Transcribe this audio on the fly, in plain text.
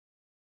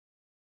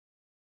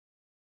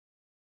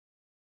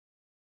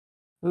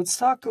Let's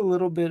talk a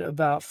little bit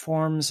about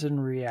forms in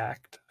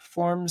React.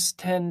 Forms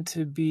tend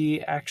to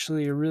be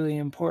actually a really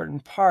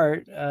important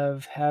part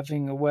of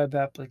having a web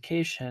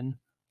application.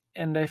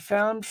 And I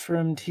found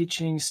from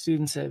teaching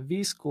students at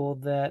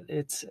vSchool that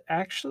it's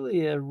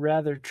actually a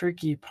rather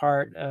tricky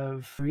part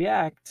of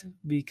React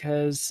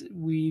because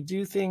we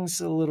do things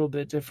a little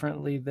bit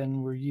differently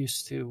than we're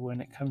used to when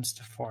it comes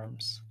to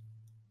forms.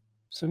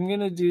 So I'm going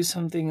to do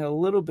something a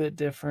little bit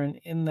different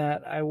in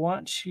that I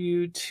want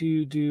you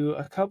to do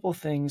a couple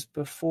things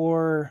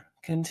before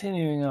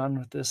continuing on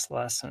with this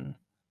lesson.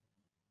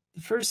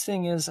 The first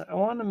thing is I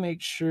want to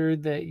make sure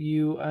that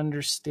you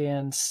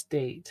understand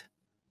state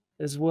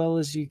as well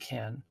as you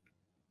can.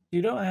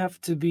 You don't have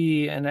to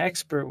be an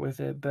expert with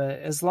it, but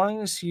as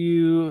long as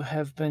you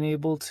have been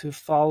able to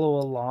follow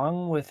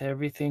along with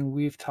everything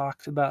we've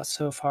talked about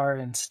so far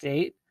in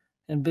state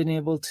and been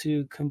able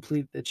to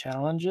complete the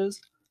challenges,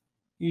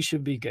 you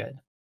should be good.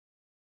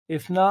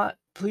 If not,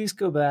 please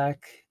go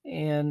back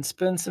and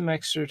spend some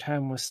extra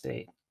time with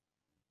state.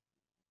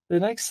 The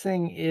next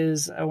thing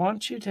is I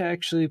want you to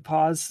actually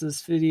pause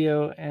this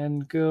video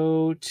and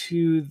go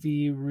to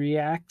the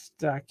React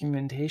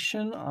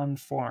documentation on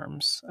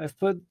forms. I've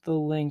put the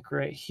link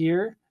right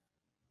here,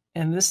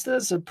 and this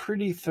does a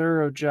pretty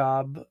thorough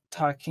job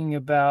talking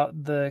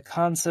about the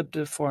concept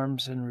of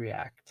forms in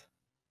React.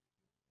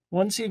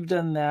 Once you've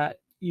done that,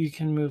 you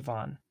can move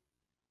on.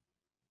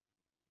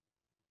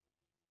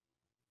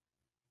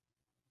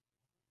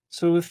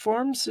 So with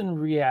forms in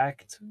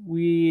React,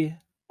 we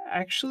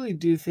actually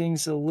do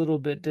things a little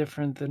bit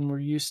different than we're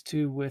used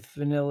to with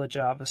vanilla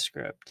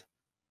JavaScript.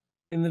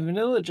 In the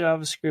vanilla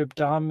JavaScript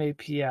DOM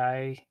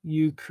API,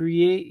 you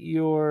create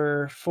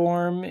your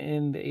form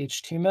in the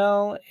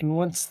HTML, and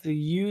once the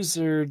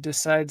user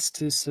decides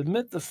to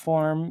submit the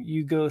form,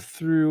 you go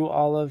through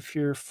all of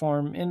your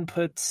form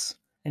inputs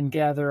and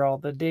gather all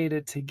the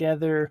data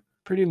together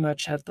pretty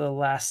much at the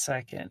last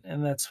second.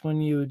 And that's when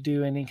you would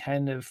do any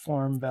kind of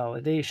form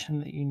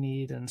validation that you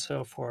need and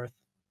so forth.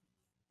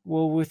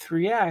 Well, with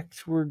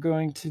React, we're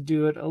going to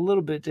do it a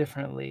little bit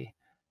differently.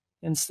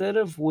 Instead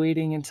of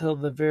waiting until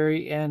the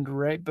very end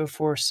right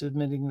before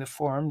submitting the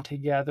form to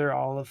gather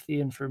all of the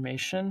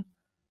information,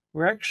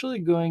 we're actually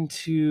going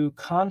to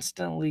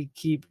constantly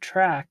keep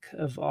track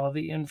of all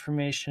the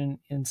information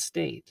in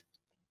state,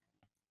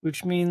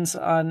 which means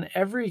on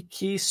every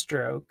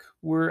keystroke,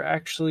 we're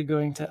actually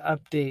going to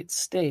update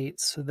state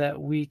so that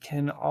we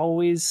can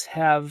always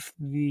have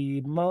the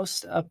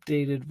most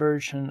updated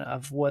version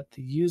of what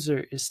the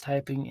user is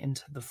typing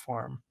into the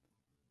form.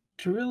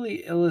 To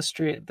really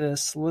illustrate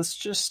this, let's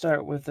just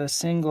start with a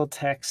single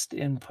text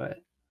input.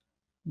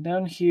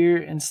 Down here,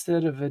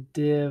 instead of a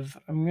div,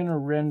 I'm going to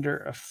render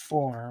a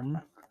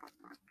form.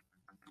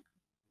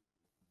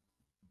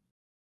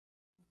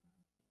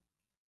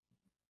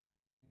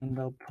 And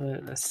I'll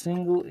put a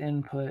single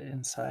input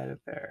inside of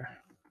there.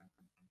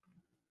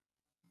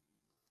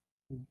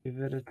 Give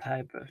it a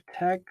type of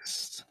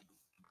text.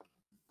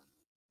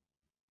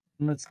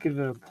 And let's give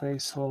it a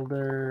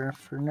placeholder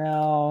for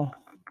now,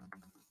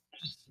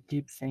 just to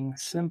keep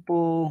things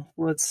simple.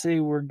 Let's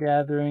say we're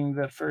gathering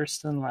the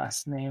first and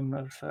last name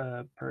of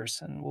a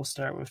person. We'll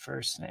start with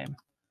first name.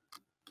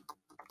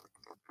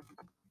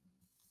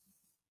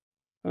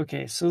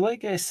 Okay, so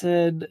like I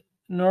said,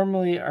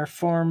 normally our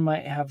form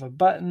might have a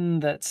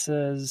button that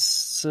says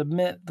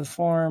submit the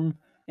form.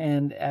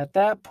 And at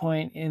that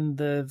point in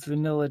the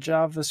vanilla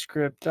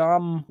JavaScript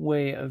DOM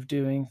way of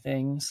doing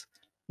things,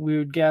 we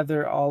would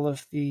gather all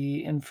of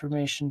the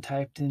information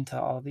typed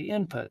into all the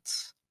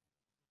inputs.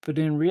 But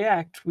in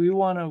React, we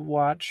want to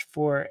watch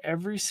for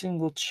every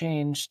single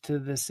change to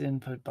this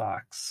input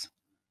box.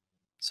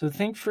 So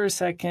think for a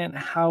second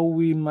how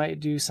we might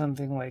do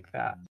something like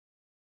that.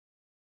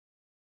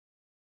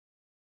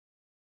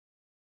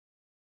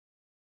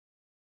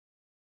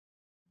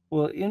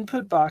 Well,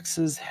 input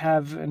boxes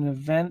have an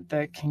event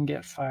that can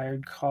get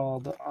fired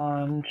called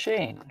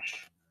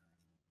onChange.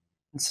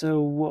 And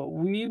so what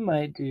we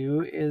might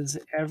do is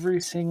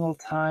every single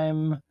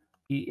time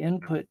the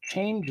input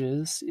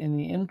changes in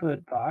the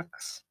input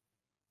box,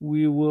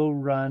 we will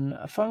run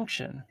a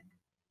function.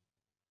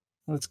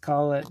 Let's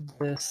call it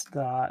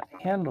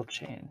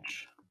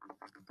this.handleChange.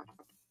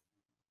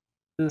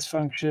 This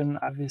function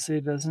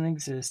obviously doesn't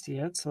exist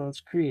yet, so let's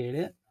create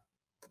it.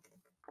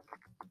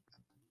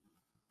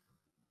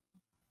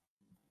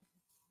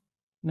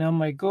 Now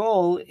my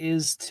goal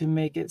is to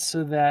make it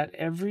so that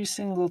every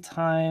single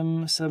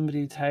time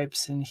somebody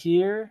types in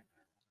here,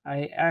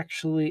 I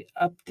actually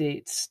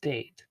update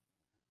state.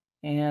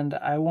 And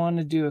I want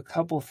to do a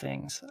couple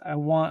things. I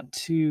want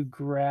to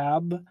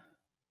grab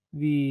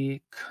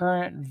the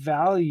current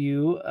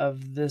value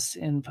of this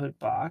input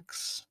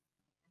box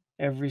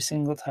every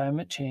single time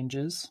it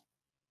changes.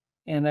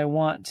 And I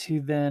want to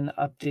then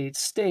update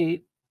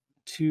state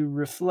to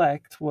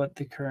reflect what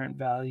the current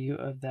value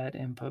of that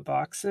input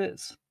box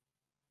is.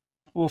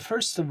 Well,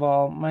 first of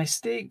all, my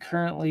state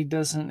currently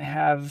doesn't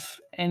have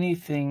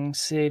anything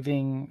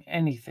saving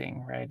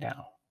anything right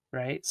now,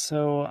 right?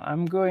 So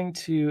I'm going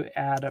to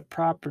add a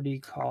property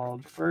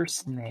called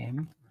first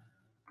name.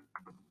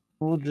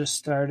 We'll just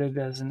start it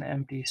as an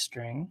empty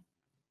string.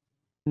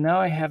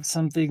 Now I have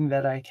something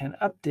that I can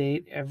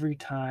update every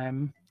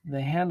time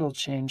the handle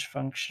change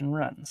function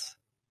runs.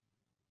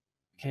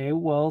 Okay,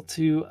 well,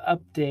 to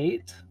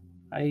update,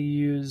 I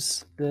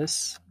use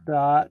this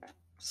dot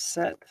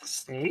set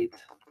state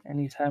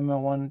anytime I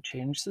want to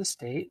change the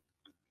state.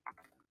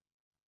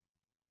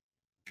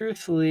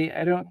 Truthfully,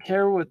 I don't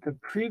care what the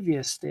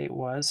previous state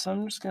was, so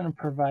I'm just going to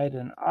provide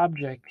an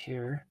object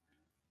here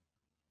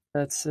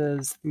that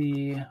says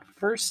the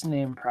first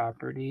name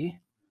property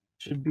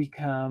should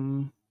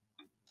become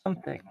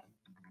something.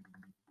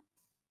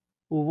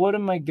 Well, what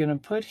am I going to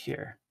put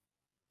here?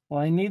 Well,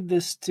 I need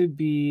this to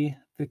be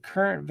the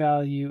current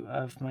value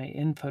of my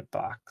input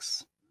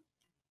box.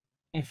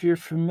 If you're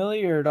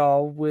familiar at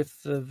all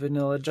with the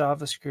vanilla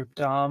JavaScript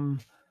DOM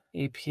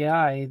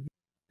API,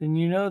 then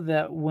you know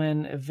that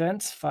when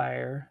events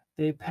fire,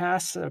 they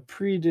pass a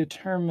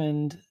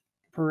predetermined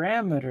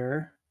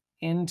parameter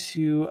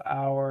into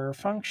our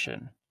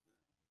function.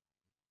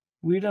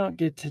 We don't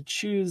get to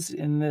choose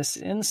in this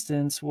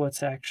instance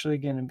what's actually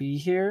going to be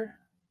here.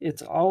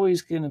 It's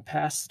always going to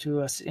pass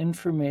to us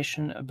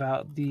information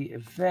about the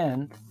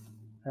event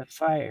that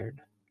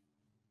fired.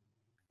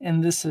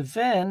 And this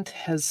event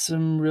has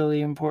some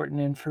really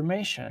important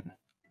information.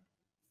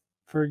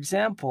 For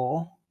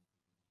example,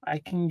 I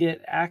can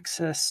get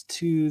access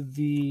to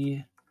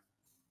the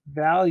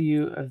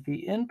value of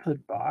the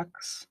input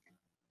box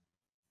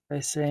by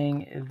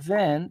saying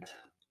event.target.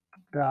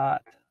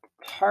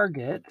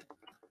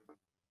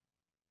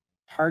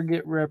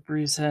 Target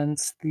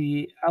represents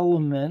the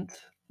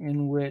element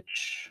in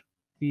which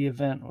the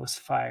event was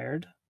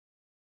fired.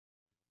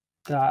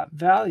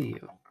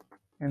 .value,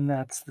 and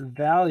that's the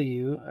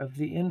value of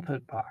the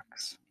input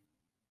box.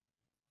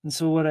 And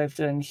so what I've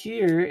done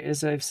here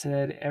is I've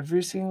said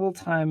every single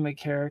time a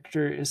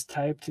character is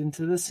typed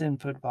into this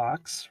input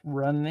box,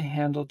 run the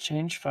handle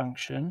change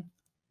function.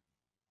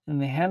 And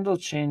the handle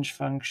change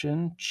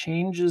function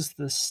changes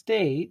the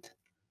state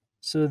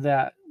so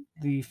that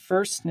the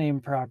first name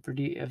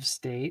property of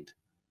state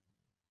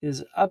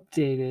is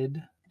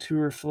updated to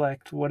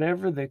reflect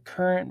whatever the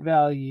current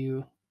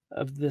value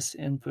of this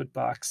input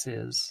box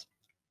is.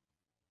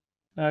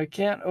 Now I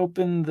can't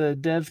open the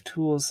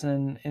DevTools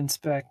and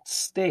inspect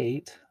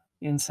state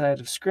inside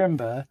of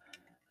Scrimba,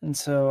 and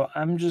so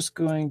I'm just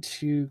going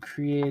to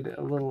create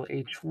a little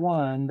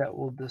h1 that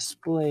will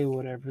display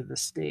whatever the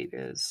state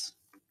is,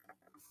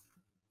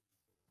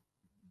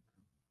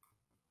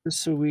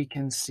 just so we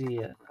can see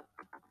it.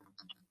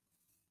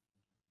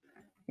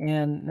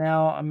 And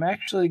now I'm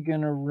actually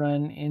going to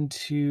run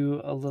into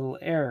a little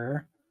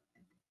error.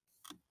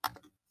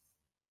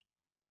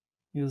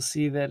 You'll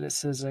see that it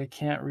says I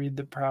can't read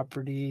the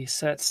property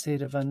set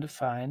state of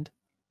undefined.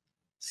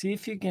 See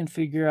if you can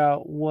figure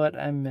out what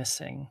I'm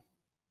missing.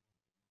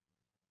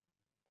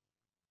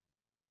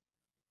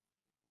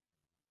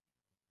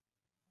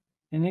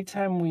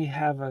 Anytime we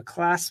have a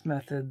class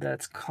method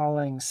that's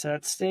calling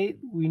setState,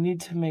 we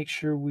need to make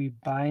sure we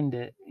bind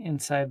it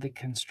inside the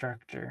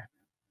constructor.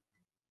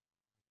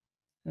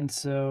 And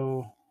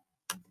so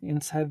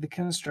inside the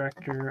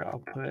constructor, I'll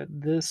put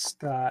this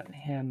dot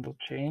handle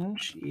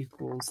change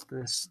equals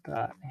this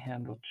dot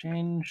handle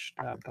change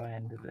dot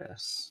bind to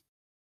this.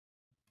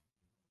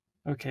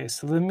 Okay,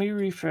 so let me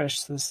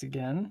refresh this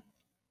again.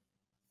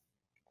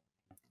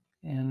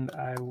 And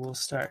I will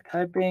start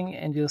typing,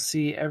 and you'll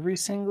see every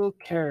single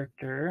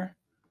character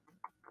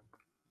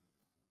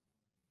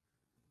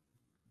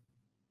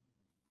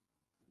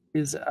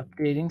is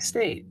updating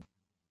state.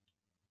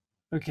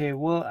 Okay,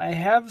 well, I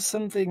have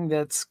something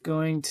that's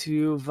going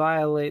to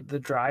violate the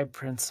dry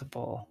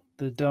principle,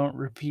 the don't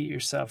repeat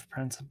yourself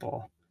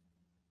principle.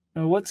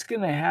 Now, what's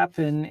going to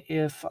happen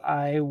if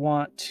I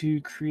want to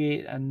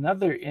create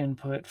another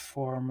input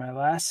for my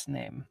last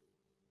name?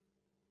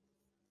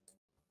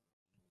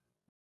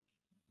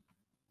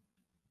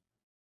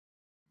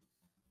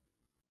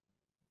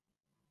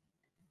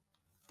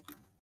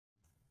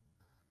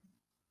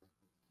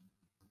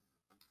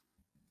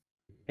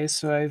 Okay,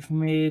 so I've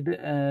made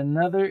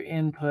another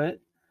input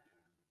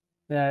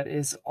that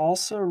is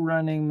also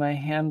running my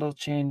handle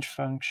change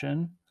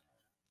function.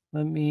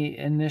 Let me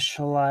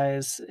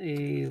initialize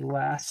a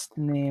last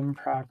name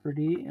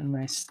property in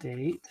my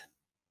state.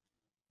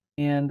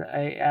 And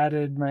I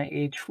added my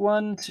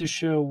h1 to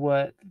show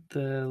what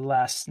the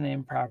last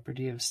name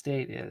property of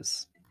state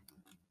is.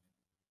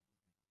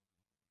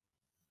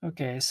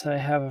 Okay, so I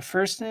have a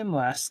first name,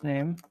 last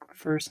name.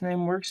 First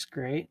name works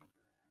great,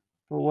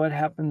 but what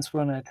happens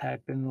when I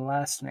type in the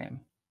last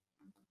name?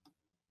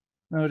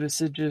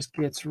 Notice it just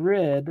gets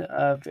rid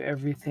of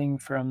everything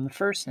from the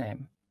first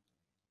name.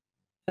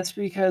 That's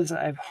because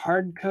I've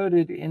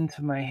hard-coded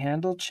into my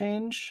handle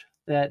change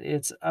that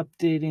it's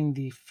updating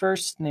the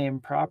first name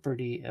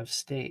property of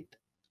state.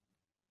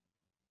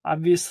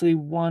 Obviously,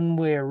 one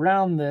way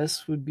around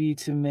this would be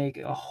to make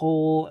a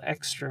whole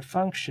extra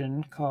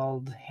function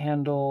called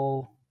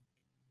handle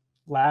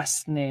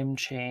last name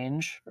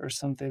change or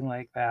something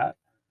like that,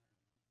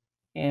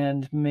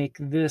 and make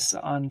this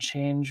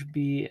onChange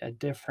be a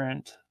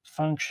different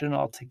function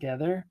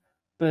altogether.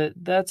 but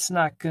that's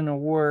not going to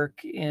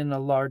work in a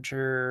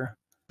larger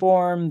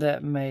form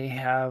that may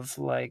have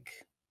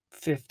like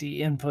 50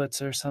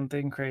 inputs or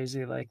something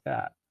crazy like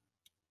that.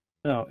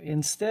 No,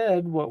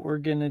 instead, what we're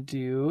going to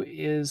do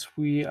is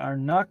we are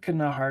not going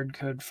to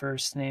hardcode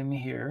first name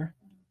here,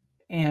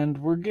 and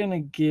we're going to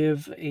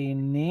give a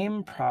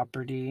name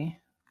property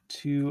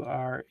to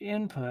our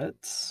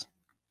inputs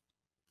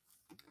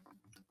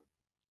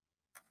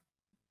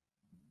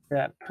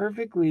that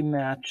perfectly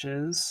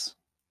matches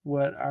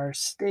what our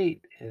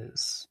state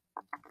is.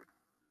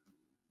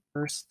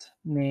 First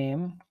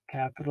name,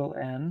 capital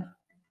N,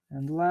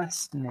 and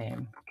last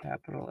name,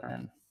 capital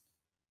N.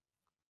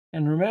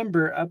 And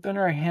remember, up in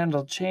our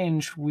handle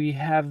change, we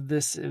have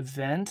this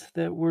event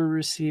that we're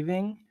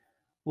receiving.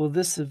 Well,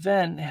 this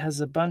event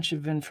has a bunch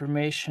of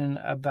information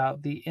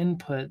about the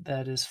input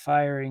that is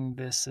firing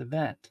this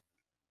event.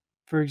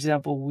 For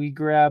example, we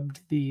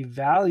grabbed the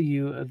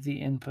value of the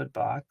input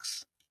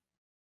box,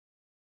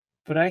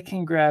 but I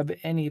can grab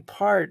any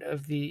part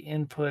of the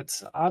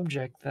input's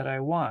object that I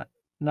want.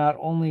 Not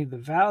only the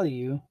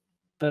value,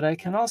 but I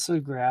can also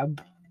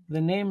grab the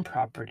name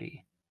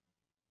property.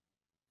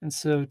 And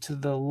so to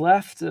the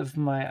left of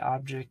my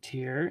object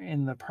here,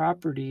 in the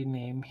property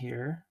name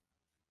here,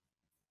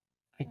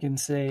 I can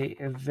say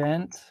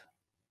event.target,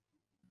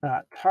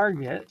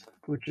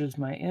 which is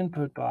my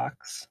input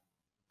box,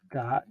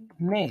 dot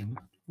name,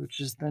 which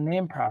is the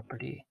name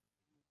property.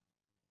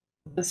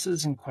 This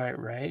isn't quite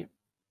right,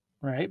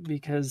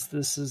 because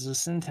this is a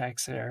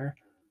syntax error.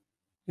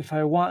 If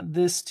I want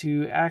this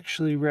to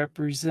actually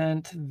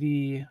represent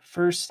the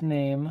first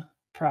name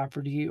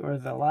property or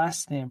the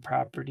last name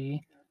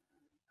property,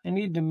 I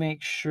need to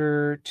make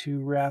sure to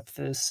wrap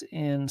this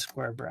in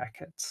square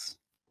brackets.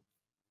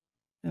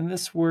 And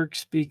this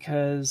works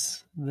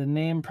because the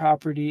name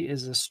property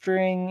is a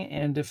string,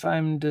 and if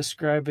I'm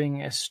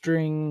describing a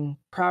string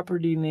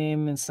property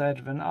name inside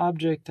of an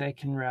object, I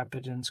can wrap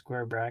it in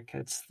square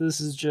brackets. This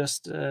is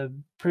just a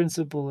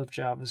principle of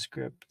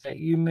JavaScript that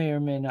you may or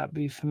may not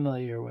be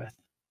familiar with.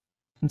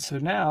 And so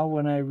now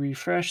when I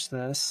refresh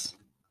this,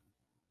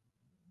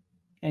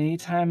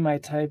 anytime I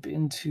type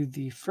into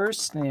the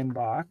first name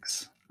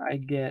box, I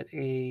get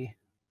a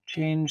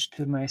change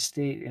to my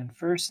state in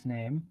first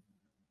name.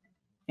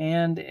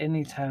 And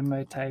anytime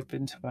I type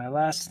into my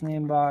last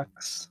name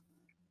box,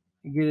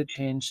 I get a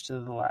change to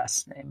the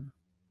last name.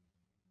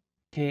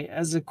 Okay,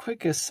 as a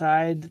quick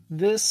aside,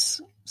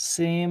 this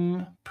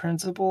same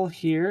principle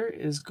here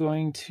is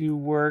going to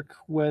work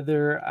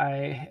whether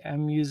I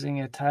am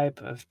using a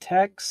type of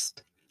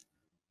text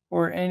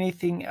or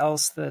anything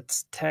else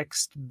that's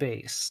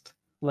text-based,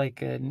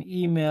 like an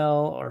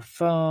email or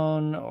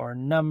phone or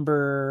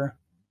number.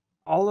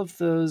 All of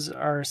those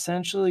are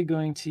essentially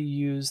going to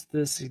use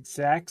this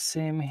exact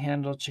same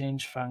handle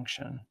change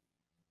function.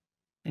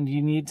 And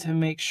you need to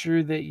make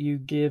sure that you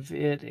give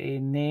it a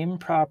name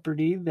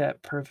property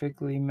that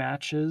perfectly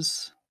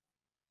matches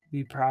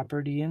the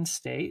property and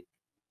state,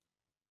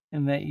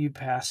 and that you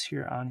pass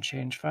your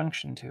onChange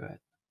function to it.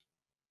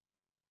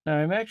 Now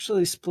I'm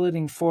actually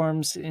splitting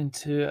forms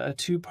into a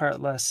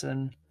two-part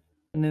lesson,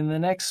 and in the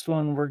next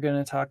one we're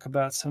going to talk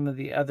about some of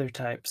the other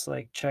types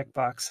like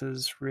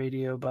checkboxes,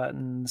 radio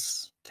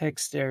buttons,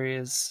 text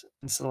areas,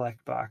 and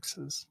select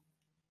boxes.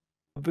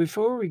 But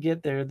before we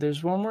get there,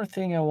 there's one more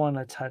thing I want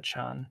to touch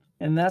on,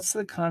 and that's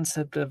the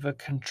concept of a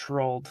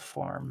controlled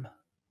form.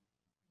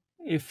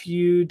 If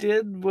you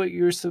did what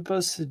you're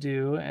supposed to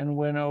do and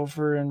went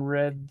over and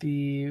read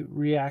the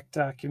React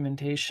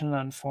documentation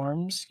on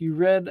forms, you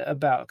read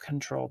about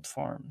controlled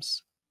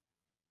forms.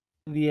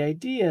 The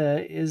idea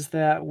is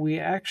that we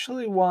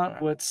actually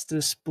want what's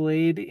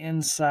displayed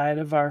inside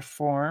of our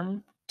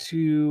form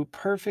to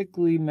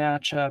perfectly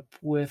match up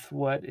with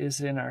what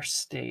is in our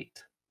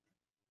state.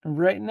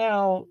 Right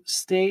now,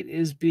 state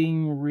is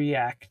being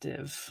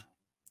reactive,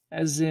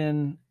 as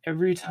in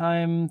every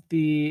time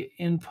the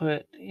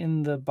input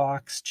in the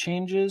box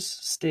changes,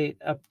 state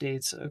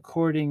updates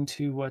according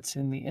to what's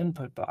in the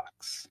input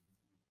box.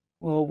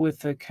 Well,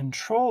 with a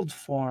controlled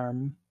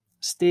form,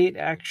 state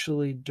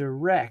actually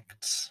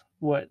directs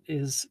what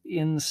is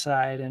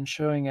inside and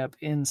showing up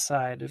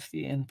inside of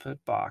the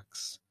input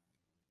box.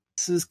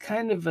 This is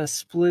kind of a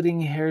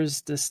splitting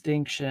hairs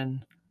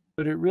distinction,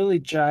 but it really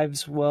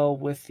jives well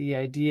with the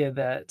idea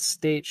that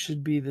state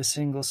should be the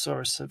single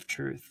source of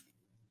truth.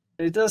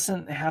 It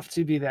doesn't have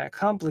to be that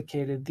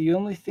complicated. The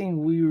only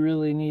thing we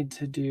really need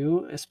to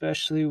do,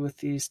 especially with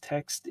these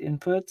text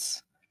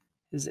inputs,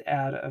 is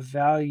add a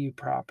value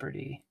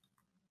property.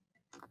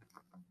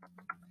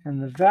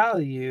 And the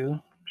value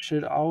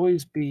should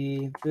always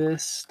be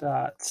this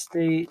dot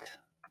state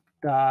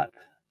dot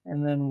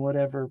and then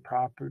whatever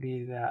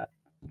property that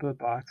input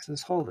box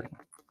is holding.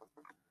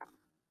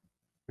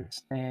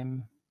 First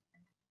name,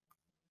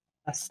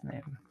 last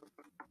name.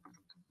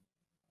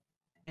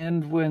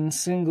 And when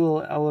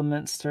single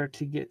elements start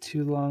to get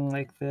too long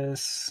like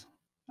this,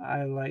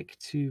 I like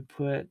to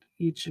put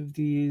each of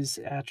these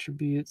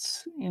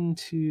attributes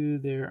into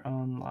their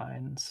own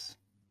lines.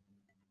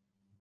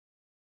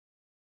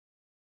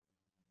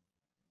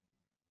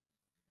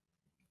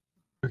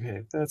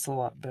 Okay, that's a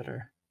lot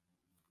better.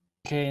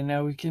 Okay,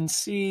 now we can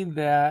see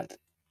that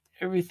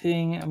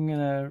everything, I'm going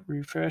to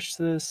refresh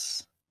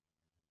this.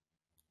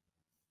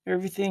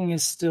 Everything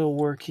is still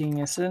working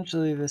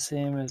essentially the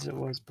same as it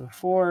was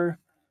before,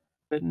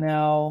 but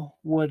now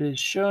what is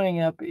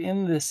showing up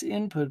in this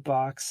input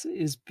box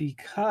is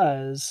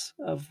because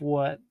of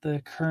what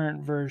the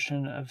current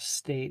version of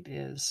state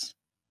is.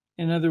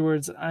 In other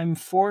words, I'm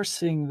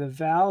forcing the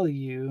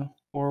value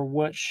or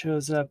what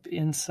shows up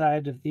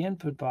inside of the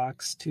input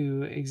box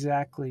to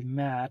exactly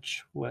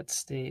match what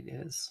state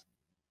is.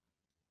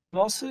 I'm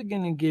also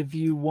going to give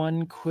you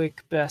one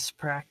quick best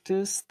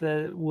practice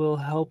that will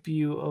help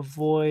you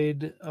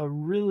avoid a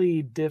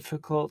really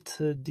difficult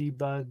to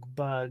debug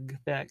bug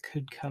that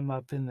could come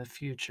up in the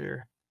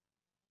future.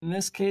 In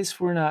this case,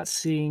 we're not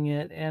seeing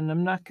it, and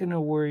I'm not going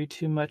to worry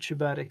too much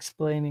about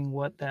explaining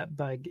what that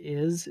bug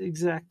is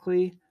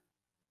exactly.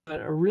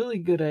 But a really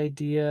good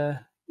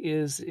idea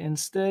is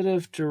instead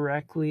of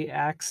directly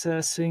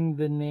accessing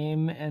the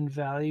name and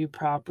value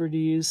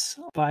properties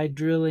by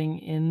drilling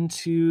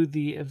into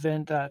the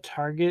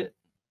event.target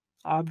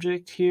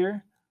object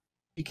here,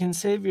 you can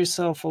save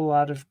yourself a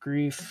lot of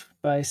grief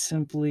by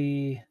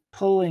simply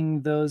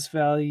pulling those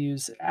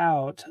values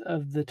out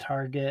of the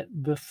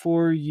target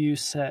before you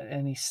set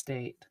any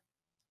state.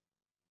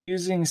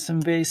 Using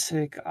some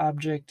basic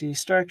object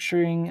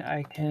destructuring,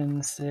 I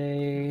can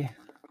say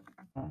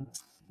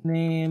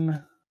name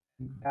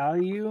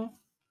value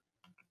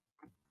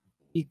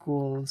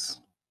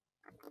equals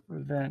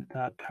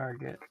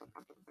event.target.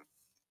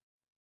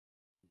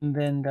 And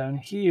then down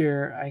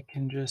here, I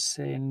can just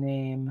say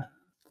name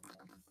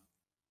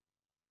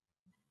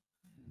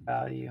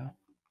value.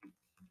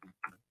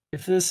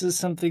 If this is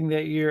something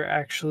that you're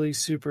actually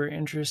super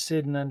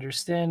interested in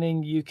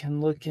understanding, you can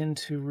look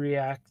into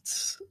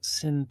React's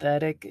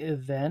synthetic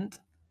event,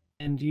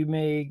 and you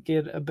may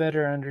get a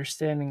better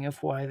understanding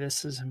of why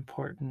this is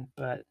important,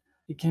 but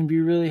it can be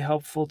really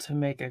helpful to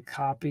make a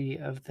copy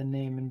of the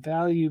name and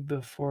value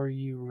before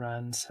you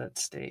run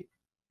setState.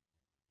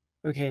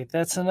 Okay,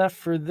 that's enough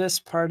for this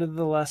part of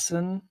the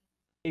lesson.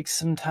 Take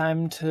some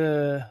time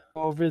to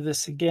go over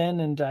this again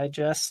and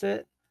digest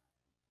it.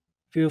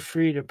 Feel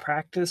free to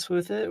practice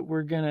with it.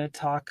 We're going to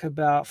talk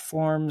about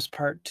forms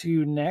part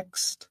 2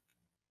 next,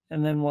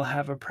 and then we'll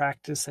have a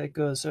practice that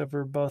goes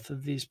over both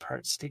of these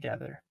parts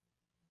together.